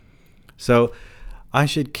 So I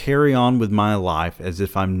should carry on with my life as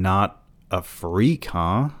if I'm not a freak,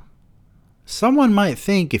 huh? Someone might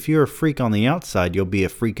think if you're a freak on the outside, you'll be a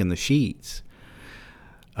freak in the sheets.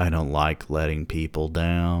 I don't like letting people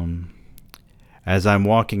down. As I'm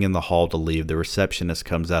walking in the hall to leave, the receptionist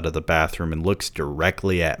comes out of the bathroom and looks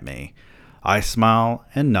directly at me. I smile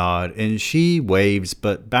and nod, and she waves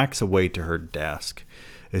but backs away to her desk.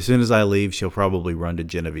 As soon as I leave, she'll probably run to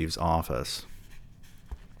Genevieve's office.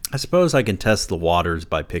 I suppose I can test the waters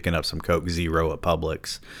by picking up some Coke Zero at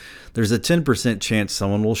Publix. There's a 10% chance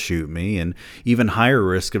someone will shoot me, and even higher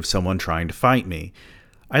risk of someone trying to fight me.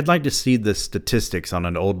 I'd like to see the statistics on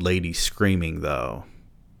an old lady screaming, though.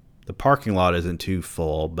 The parking lot isn't too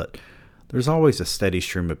full, but there's always a steady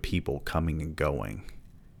stream of people coming and going.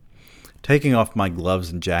 Taking off my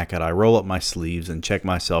gloves and jacket, I roll up my sleeves and check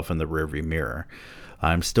myself in the rearview mirror.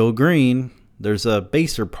 I'm still green. There's a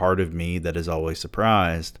baser part of me that is always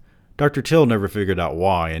surprised. Dr. Till never figured out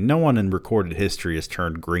why, and no one in recorded history has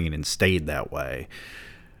turned green and stayed that way.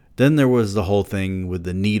 Then there was the whole thing with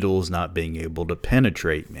the needles not being able to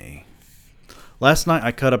penetrate me. Last night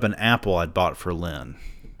I cut up an apple I'd bought for Lynn.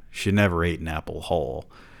 She never ate an apple whole.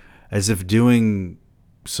 As if doing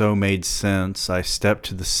so made sense, I stepped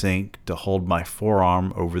to the sink to hold my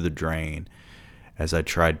forearm over the drain as I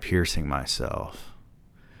tried piercing myself.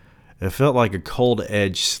 It felt like a cold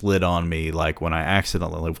edge slid on me, like when I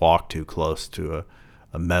accidentally walked too close to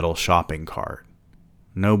a metal shopping cart.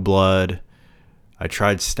 No blood. I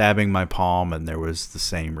tried stabbing my palm, and there was the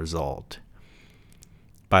same result.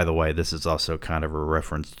 By the way, this is also kind of a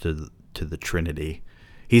reference to the Trinity.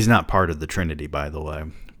 He's not part of the Trinity, by the way,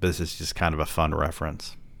 but this is just kind of a fun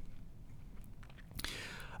reference.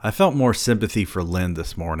 I felt more sympathy for Lynn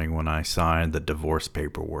this morning when I signed the divorce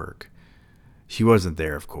paperwork. She wasn't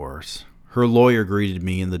there, of course. Her lawyer greeted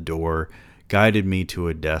me in the door, guided me to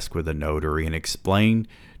a desk with a notary, and explained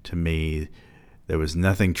to me there was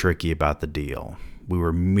nothing tricky about the deal. We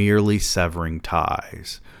were merely severing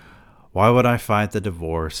ties. Why would I fight the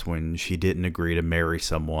divorce when she didn't agree to marry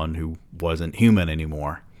someone who wasn't human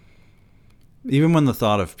anymore? Even when the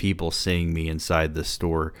thought of people seeing me inside the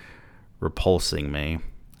store repulsing me,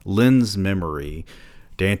 Lynn's memory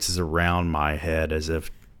dances around my head as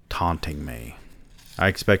if taunting me. I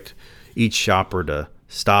expect each shopper to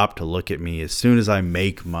stop to look at me as soon as I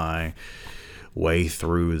make my way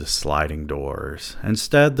through the sliding doors.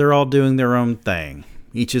 Instead, they're all doing their own thing.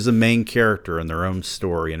 Each is a main character in their own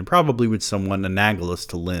story, and probably with someone analogous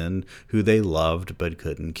to Lynn who they loved but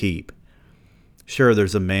couldn't keep. Sure,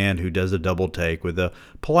 there's a man who does a double take with a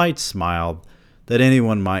polite smile that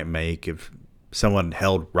anyone might make if someone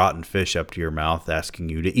held rotten fish up to your mouth asking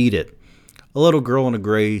you to eat it. A little girl in a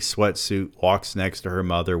gray sweatsuit walks next to her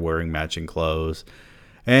mother wearing matching clothes,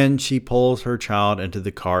 and she pulls her child into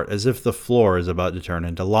the cart as if the floor is about to turn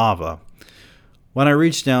into lava. When I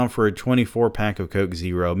reach down for a 24-pack of Coke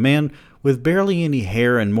Zero, a man with barely any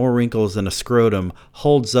hair and more wrinkles than a scrotum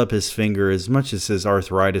holds up his finger as much as his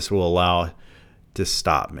arthritis will allow to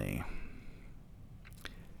stop me.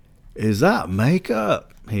 "Is that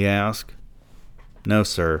makeup?" he asks. "No,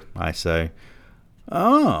 sir," I say.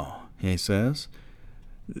 "Oh," he says.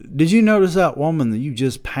 "Did you notice that woman that you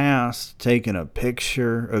just passed taking a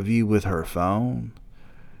picture of you with her phone?"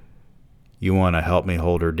 "You want to help me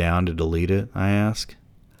hold her down to delete it?" I ask.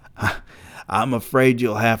 "I'm afraid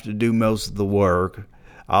you'll have to do most of the work.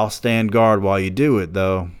 I'll stand guard while you do it,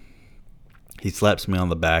 though." He slaps me on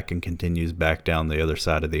the back and continues back down the other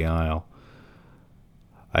side of the aisle.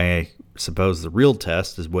 I suppose the real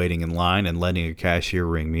test is waiting in line and letting a cashier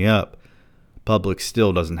ring me up. Publix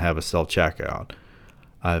still doesn't have a self-checkout.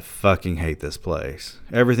 I fucking hate this place.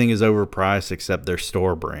 Everything is overpriced except their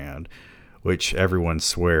store brand, which everyone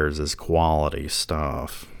swears is quality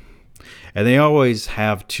stuff. And they always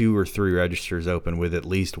have 2 or 3 registers open with at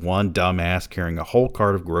least one dumbass carrying a whole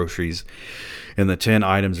cart of groceries in the 10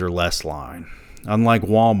 items or less line. Unlike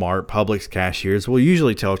Walmart, Publix cashiers will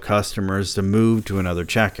usually tell customers to move to another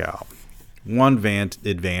checkout. One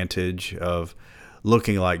advantage of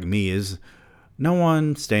looking like me is no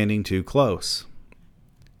one standing too close.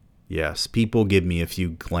 Yes, people give me a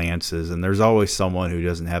few glances, and there's always someone who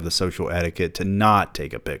doesn't have the social etiquette to not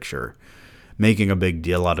take a picture. Making a big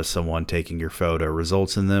deal out of someone taking your photo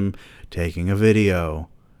results in them taking a video.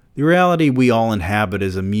 The reality we all inhabit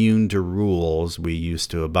is immune to rules we used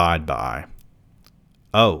to abide by.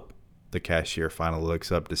 Oh, the cashier finally looks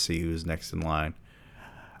up to see who's next in line.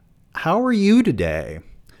 How are you today?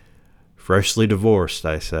 Freshly divorced,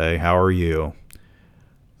 I say. How are you?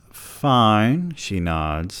 Fine, she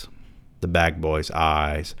nods. The bag boy's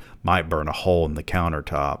eyes might burn a hole in the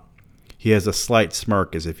countertop. He has a slight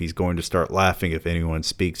smirk as if he's going to start laughing if anyone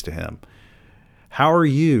speaks to him. How are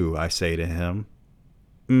you? I say to him.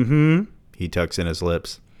 He tucks in his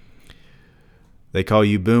lips. They call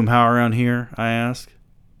you Boomhauer around here? I ask.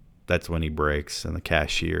 That's when he breaks and the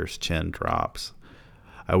cashier's chin drops.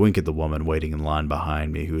 I wink at the woman waiting in line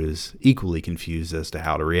behind me, who is equally confused as to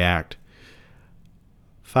how to react.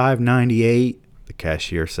 $5.98, the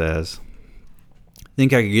cashier says.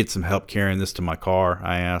 Think I could get some help carrying this to my car?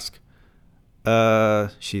 I ask.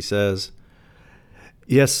 She says.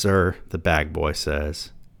 Yes, sir, the bag boy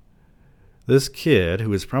says. This kid,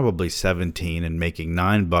 who is probably 17 and making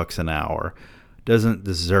 $9 an hour, doesn't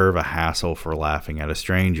deserve a hassle for laughing at a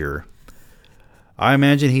stranger. I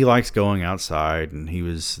imagine he likes going outside, and he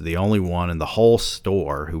was the only one in the whole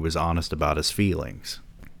store who was honest about his feelings.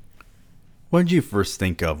 What did you first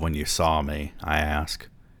think of when you saw me? I ask.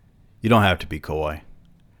 You don't have to be coy.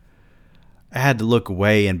 I had to look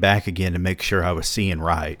away and back again to make sure I was seeing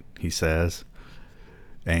right, he says.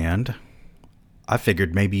 And I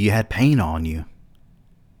figured maybe you had paint on you.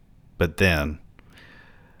 But then,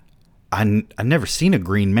 I never seen a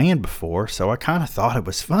green man before, so I kind of thought it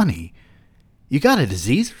was funny. You got a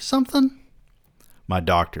disease or something? My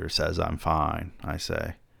doctor says I'm fine, I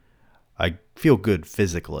say. I feel good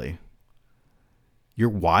physically. Your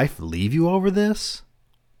wife leave you over this?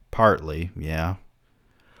 Partly, yeah.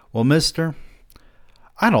 Well, mister,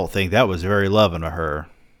 I don't think that was very loving of her.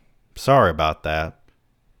 Sorry about that.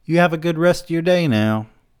 You have a good rest of your day now.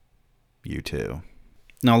 You too.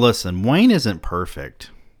 Now listen, Wayne isn't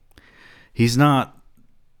perfect. He's not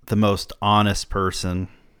the most honest person.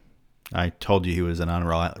 I told you he was an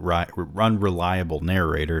unreliable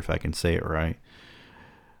narrator, if I can say it right.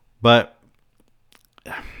 But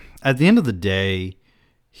at the end of the day,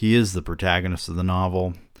 he is the protagonist of the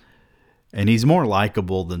novel. And he's more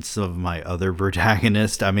likable than some of my other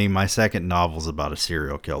protagonists. I mean, my second novel's about a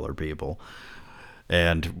serial killer, people.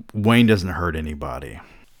 And Wayne doesn't hurt anybody.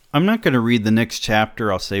 I'm not going to read the next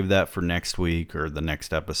chapter. I'll save that for next week or the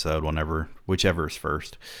next episode, whichever is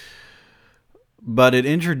first. But it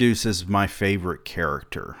introduces my favorite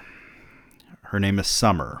character. Her name is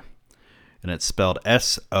Summer, and it's spelled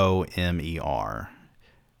Somer.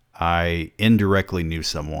 I indirectly knew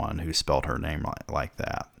someone who spelled her name like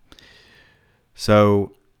that.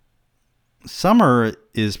 So, Summer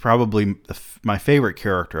is probably my favorite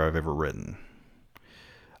character I've ever written.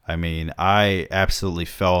 I mean, I absolutely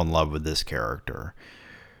fell in love with this character.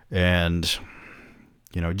 And,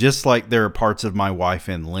 just like there are parts of my wife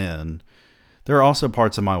in Lynn, there are also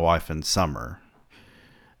parts of my wife in Summer.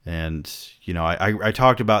 And, I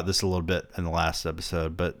talked about this a little bit in the last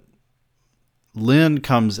episode, but Lynn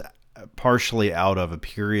comes partially out of a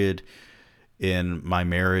period in my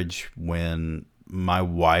marriage when my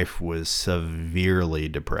wife was severely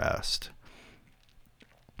depressed.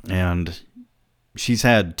 And she's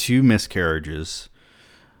had 2 miscarriages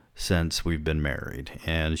since we've been married.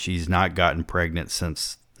 And she's not gotten pregnant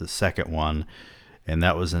since the second one. And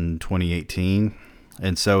that was in 2018.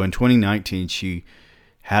 And so in 2019, she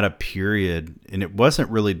had a period, and it wasn't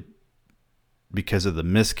really because of the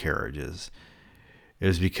miscarriages. It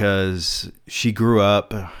was because she grew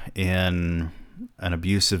up in an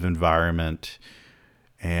abusive environment,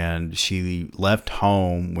 and she left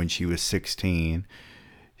home when she was 16.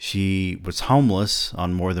 She was homeless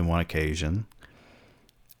on more than one occasion,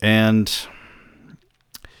 and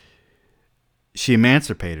she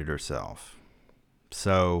emancipated herself.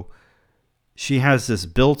 So she has this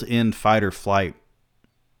built-in fight or flight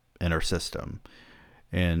in her system.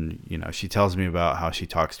 And, she tells me about how she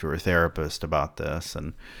talks to her therapist about this.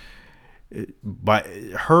 And by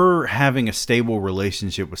her having a stable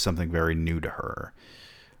relationship with something very new to her,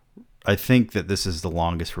 I think that this is the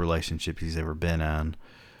longest relationship she's ever been in.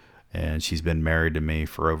 And she's been married to me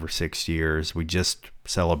for over 6 years. We just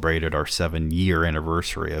celebrated our 7-year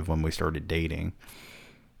anniversary of when we started dating.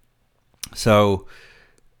 So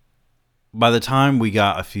by the time we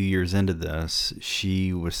got a few years into this,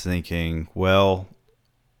 she was thinking, well,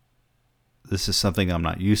 this is something I'm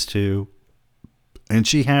not used to. And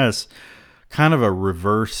she has kind of a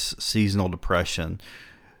reverse seasonal depression.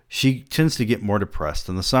 she tends to get more depressed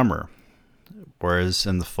in the summer, whereas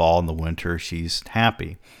in the fall and the winter, she's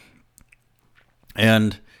happy.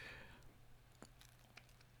 And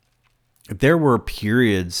there were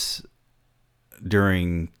periods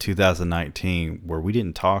during 2019 where we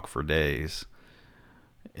didn't talk for days.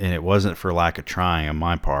 And it wasn't for lack of trying on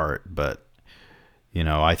my part, but,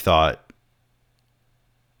 I thought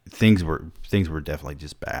things were definitely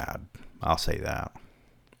just bad. I'll say that.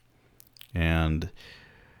 And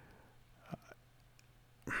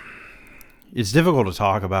it's difficult to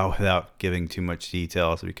talk about without giving too much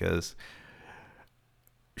details, because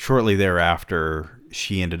shortly thereafter,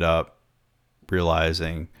 she ended up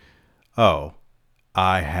realizing, oh,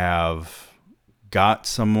 I have got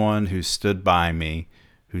someone who stood by me,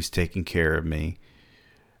 who's taking care of me.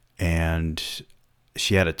 And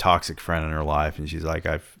she had a toxic friend in her life, and she's like,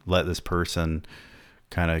 I've let this person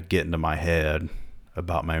kind of get into my head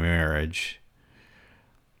about my marriage.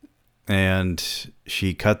 And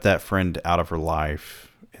she cut that friend out of her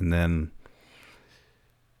life, and then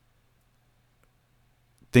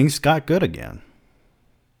things got good again.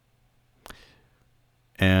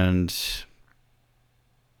 And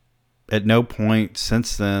at no point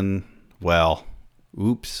since then,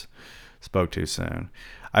 spoke too soon.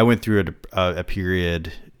 I went through a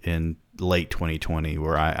period in late 2020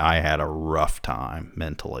 where I had a rough time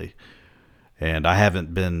mentally. And I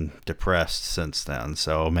haven't been depressed since then.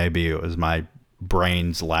 So maybe it was my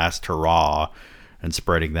brain's last hurrah and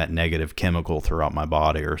spreading that negative chemical throughout my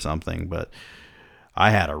body or something. But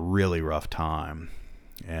I had a really rough time.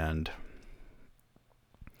 And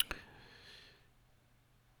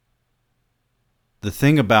the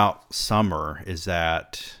thing about summer is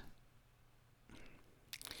that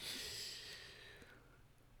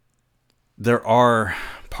there are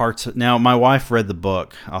parts. Now, my wife read the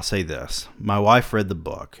book. I'll say this. My wife read the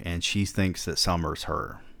book, and she thinks that Summer's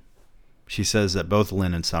her. She says that both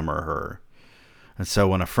Lynn and Summer are her. And so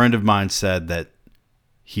when a friend of mine said that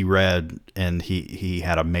he read and he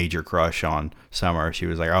had a major crush on Summer, she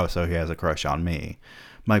was like, oh, so he has a crush on me.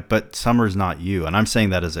 I'm like, but Summer's not you. And I'm saying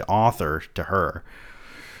that as an author to her.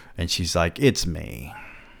 And she's like, it's me.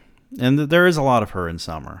 And there is a lot of her in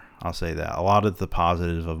Summer. I'll say that. A lot of the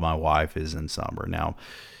positive of my wife is in Summer. Now,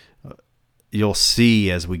 you'll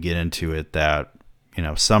see as we get into it that,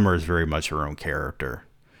 Summer is very much her own character.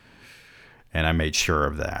 And I made sure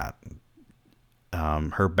of that.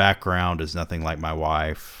 Her background is nothing like my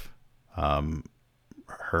wife.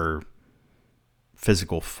 Her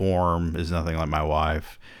physical form is nothing like my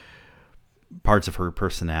wife. Parts of her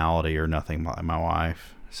personality are nothing like my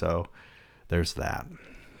wife. So there's that.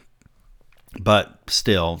 But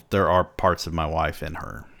still, there are parts of my wife in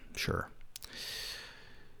her, sure.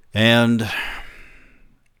 And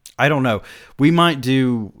I don't know. We might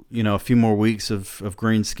do, a few more weeks of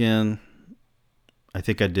Greenskin. I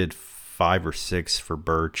think I did 5 or 6 for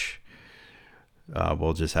Birch.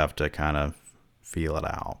 We'll just have to kind of feel it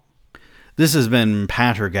out. This has been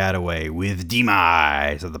Patrick Attaway with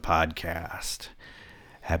Demise of the podcast.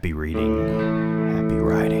 Happy reading. Happy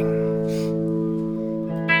writing.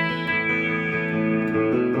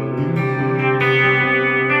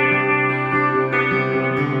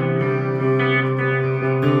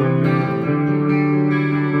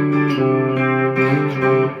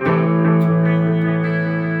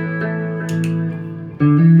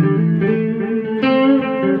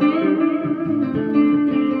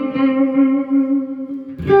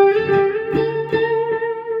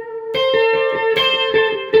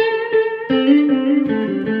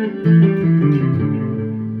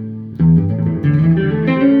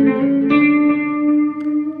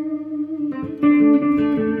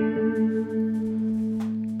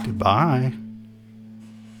 Goodbye.